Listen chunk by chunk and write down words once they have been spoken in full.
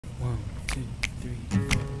1, 2, 3,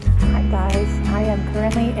 4. Hi guys, I am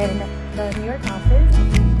currently in the New York office.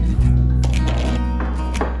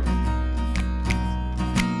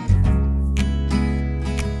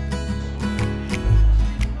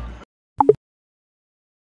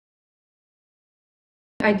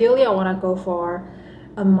 Ideally, I want to go for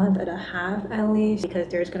a month and a half at least because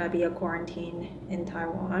there's going to be a quarantine in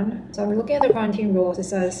Taiwan. So I'm looking at the quarantine rules. It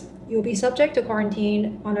says you'll be subject to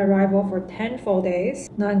quarantine on arrival for 10 full days,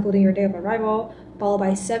 not including your day of arrival, followed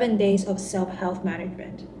by 7 days of self-health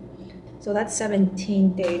management. So that's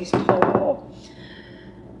 17 days total.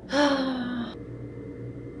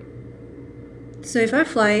 So if I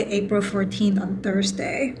fly April 14th on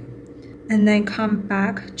Thursday, and then come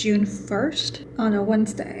back June 1st on a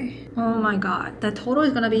Wednesday. Oh my god, the total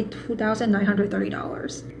is gonna be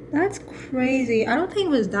 $2,930. That's crazy. I don't think it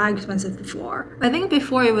was that expensive before. I think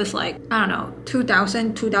before it was like, I don't know,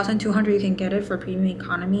 2,000, 2,200 you can get it for premium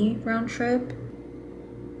economy round trip.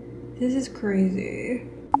 This is crazy.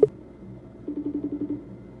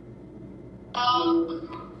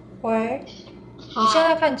 喂，我现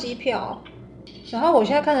在看机票，然后我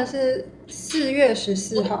现在看的是4月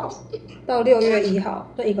14号到6月1号，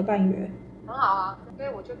这1个半月。很好啊，所以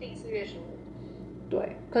我就定4月15。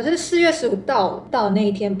对，可是4月15到的那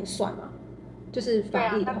一天不算嘛，就是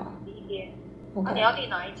法历的话。第一天。 OK。那你要订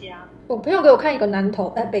哪一家？我朋友给我看一个南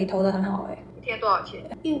投，北投的很好哎。一天多少钱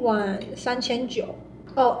？1晚3900。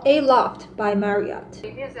哦 ，A Loft by Marriott。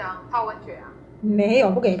里面是想泡温泉啊？没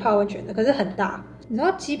有，不给你泡温泉的，可是很大。你知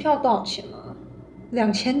道机票多少钱吗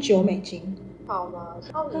？$2900美金。好吗？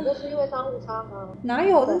哦，你这是因为商务舱吗？哪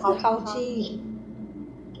有，这是豪机。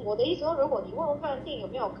我的意思说，如果你问问看订有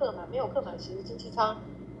没有客满，没有客满，其实经济舱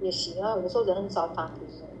也行啊。有的时候人很少躺，对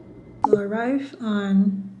不对？ We'll arrive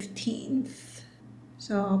on 15th,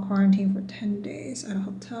 so I'll quarantine for 10 days at a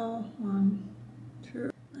hotel. 1,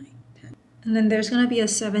 2, 9, 10. And then there's gonna be a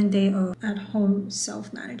 7-day of at-home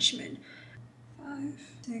self-management. 5,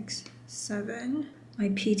 6, 7. My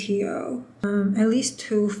PTO. At least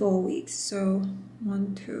 2 full weeks. So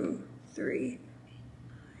 1, 2, 3,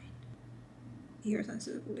 1, 2, 3, 4, 5, 6,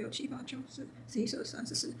 7, 8, 9, 10, 11,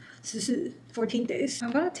 12, 13, 14 days.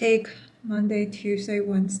 I'm gonna take Monday, Tuesday,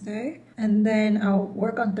 Wednesday, and then I'll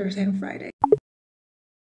work on Thursday and Friday.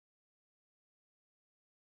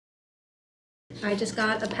 I just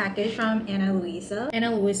got a package from Ana Luisa. Ana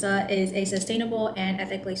Luisa is a sustainable and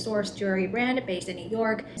ethically sourced jewelry brand based in New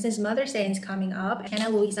York. Since Mother's Day is coming up, Ana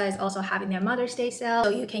Luisa is also having their Mother's Day sale, so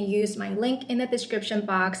you can use my link in the description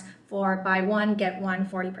box for buy one, get one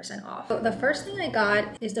 40% off. So the first thing I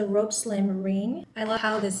got is the Rope Slim ring. I love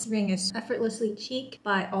how this ring is effortlessly chic,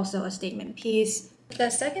 but also a statement piece. The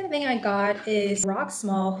second thing I got is Rock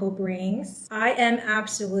Small hoop rings. I am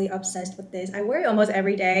absolutely obsessed with this. I wear it almost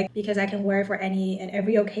every day because I can wear it for any and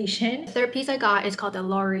every occasion. The third piece I got is called the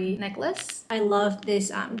Lori necklace. I love this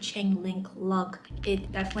chain link look.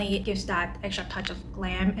 It definitely gives that extra touch of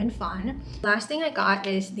glam and fun. Last thing I got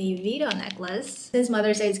is the Vito necklace. Since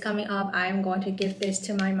Mother's Day is coming up, I'm going to give this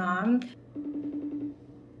to my mom.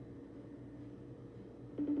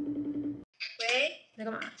 Wait, 在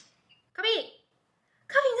干嘛？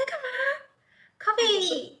 Coffee 你在干嘛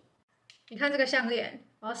 ？Coffee， 你看这个项链，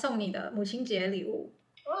我要送你的母亲节礼物。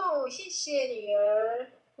哦，谢谢女儿。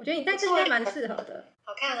我觉得你戴这些蛮适合的。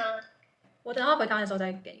好看啊。我等到回台湾的时候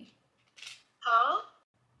再给你。好。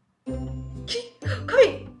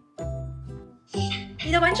Coffee，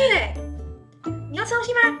 你的玩具嘞？你要吃东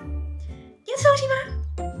西吗？你要吃东西吗？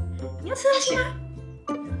你要吃东西吗？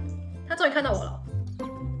他终于看到我了。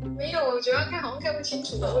没有，我觉得好像看不清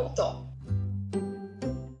楚，我不懂。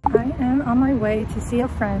 I am on my way to see a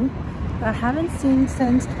friend that I haven't seen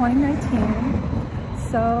since 2019,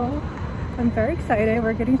 so I'm very excited.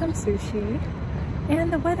 We're getting some sushi,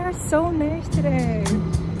 and the weather is so nice today.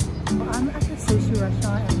 I'm at the sushi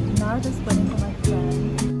restaurant and now just waiting for my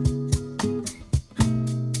friend.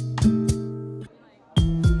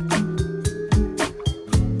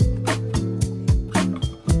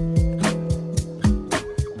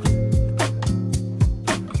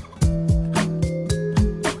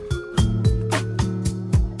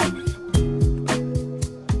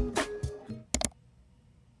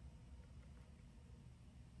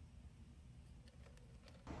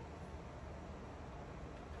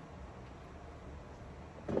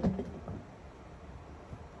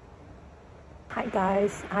 Hi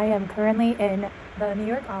guys, I am currently in the New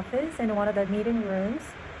York office in one of the meeting rooms.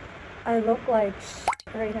 I look like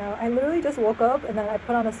right now. I literally just woke up and then I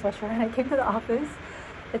put on a sweatshirt and I came to the office.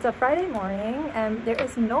 It's a Friday morning and there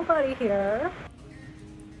is nobody here.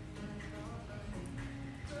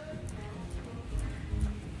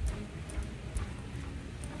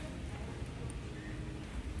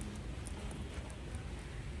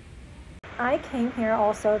 I came here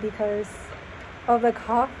also because of the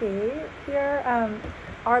coffee here.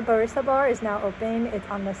 Our barista bar is now open. It's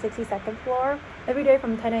on the 62nd floor. Every day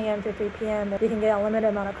from 10 a.m. to 3 p.m. you can get a limited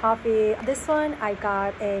amount of coffee. This one I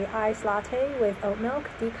got a iced latte with oat milk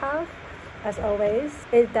decaf. As always,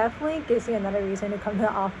 it definitely gives you another reason to come to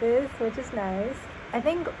the office, which is nice. I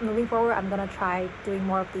think moving forward, I'm gonna try doing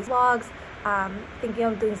more of these vlogs. Thinking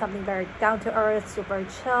of doing something very down to earth, super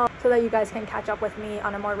chill, so that you guys can catch up with me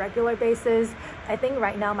on a more regular basis. I think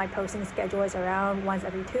right now my posting schedule is around once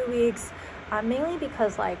every 2 weeks. Mainly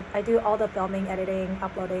because like I do all the filming, editing,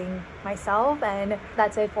 uploading myself, and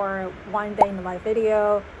that's it for one day in the live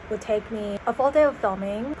video. Would take me a full day of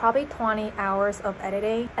filming, probably 20 hours of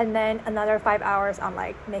editing, and then another 5 hours on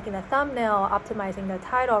like making the thumbnail, optimizing the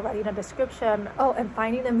title, writing the description, oh, and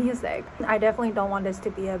finding the music. I definitely don't want this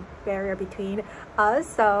to be a barrier between us,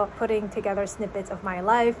 so putting together snippets of my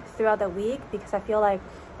life throughout the week, because I feel like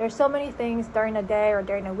there's so many things during the day or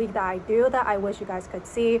during the week that I do that I wish you guys could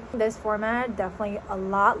see. This format, definitely a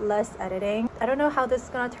lot less editing. I don't know how this is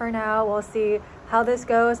gonna turn out. We'll see how this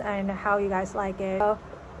goes and how you guys like it. So,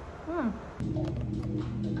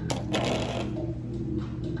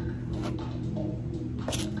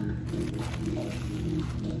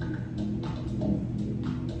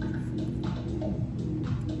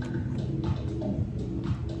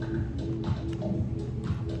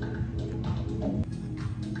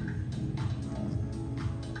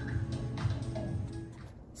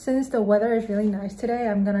 Since the weather is really nice today,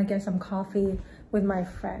 I'm gonna get some coffee with my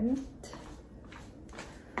friend.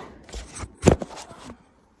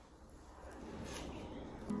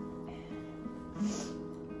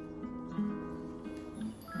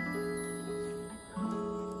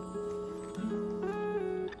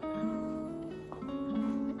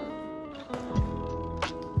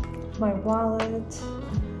 My wallet,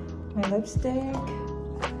 my lipstick,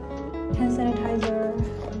 hand sanitizer,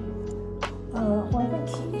 one of the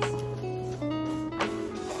keys.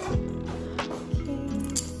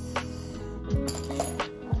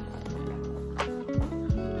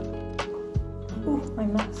 Ooh, my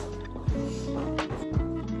mask.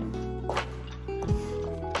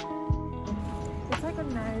 It's like a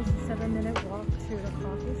nice 7-minute walk to the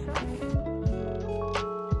coffee shop.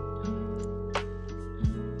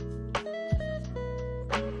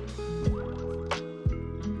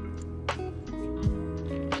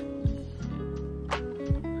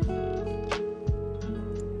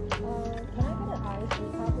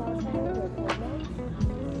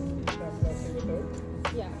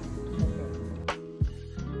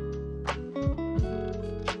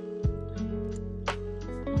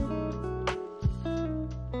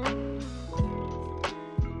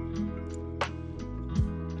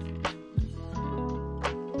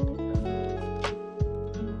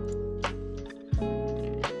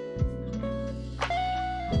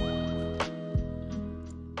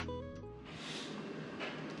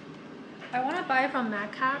 I want to buy it from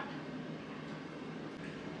Madcap.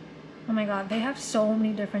 Oh my god, they have so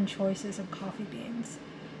many different choices of coffee beans.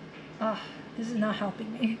 This is not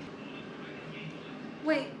helping me.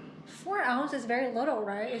 Wait, 4 ounce is very little,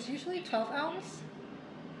 right? It's usually 12 ounce?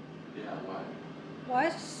 Yeah, why? Why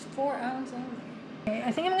is 4 ounce only? Okay,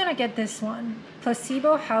 I think I'm gonna get this one.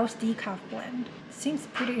 Placebo House Decaf Blend. Seems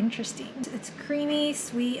pretty interesting. It's creamy,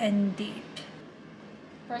 sweet, and deep.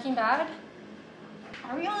 Breaking Bad?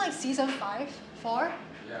 Are we on like season 5? 4?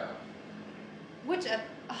 Yeah. Which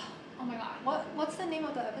oh my god, what's the name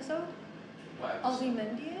of the episode? What?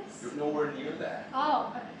 Ozymandias? You're nowhere near that. Oh,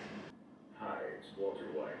 okay. Hi, it's Walter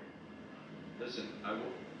White. Listen, I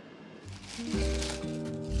will...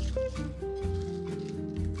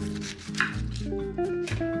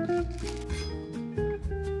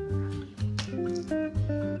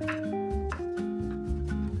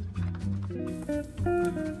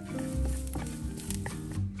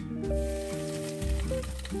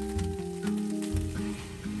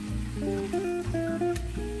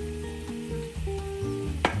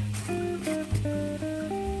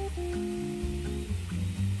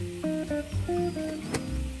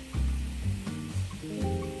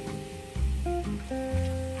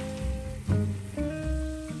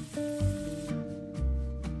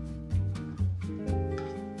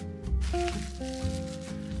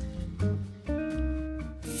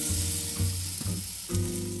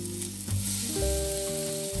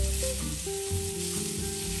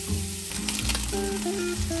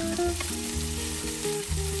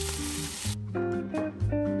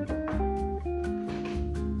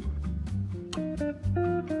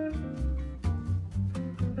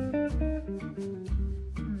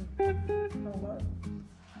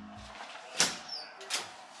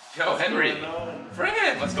 Yo, Henry.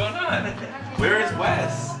 Fran, what's going on? Where is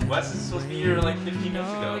Wes? Wes is supposed to be here like 15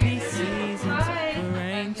 minutes ago.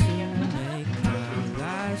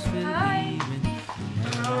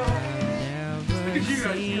 Look at you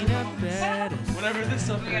guys. Whatever this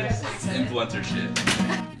stuff is. It's influencer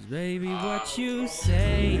shit. Baby, what you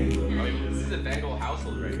say? This is a big old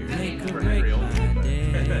household right here. Make or For break real. my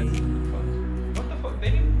day. What the fuck,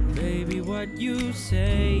 baby? Baby, what you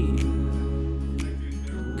say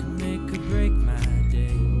can make or break my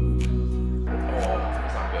day. Oh,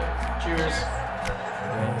 it's not good. Cheers.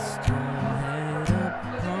 Rest your head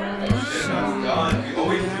up on my shoulder. God, you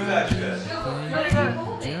always do that shit.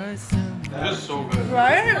 Just That is so good.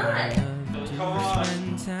 Right? Come on.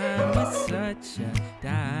 spend time with such a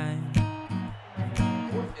dime.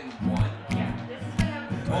 In one.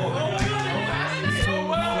 Oh,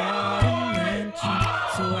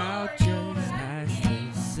 So I'll just ask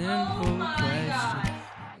a simple question.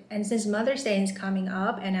 And since Mother's Day is coming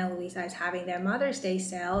up and Ana Luisa is having their Mother's Day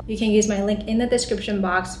sale, you can use my link in the description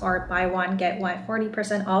box for buy one, get one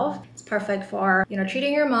 40% off. It's perfect for,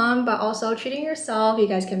 treating your mom, but also treating yourself. You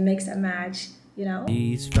guys can mix and match,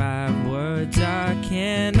 These 5 words I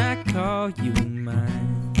cannot call you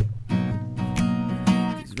mine.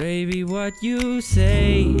 'Cause baby, what you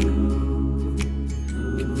say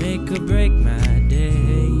can make or break my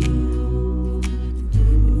day.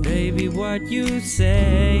 Baby, what you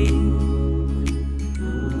say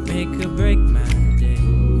can make or break my day.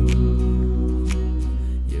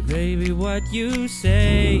 Yeah, baby, what you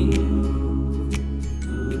say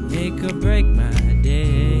can make or break my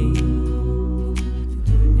day.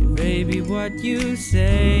 Baby, what you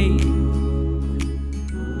say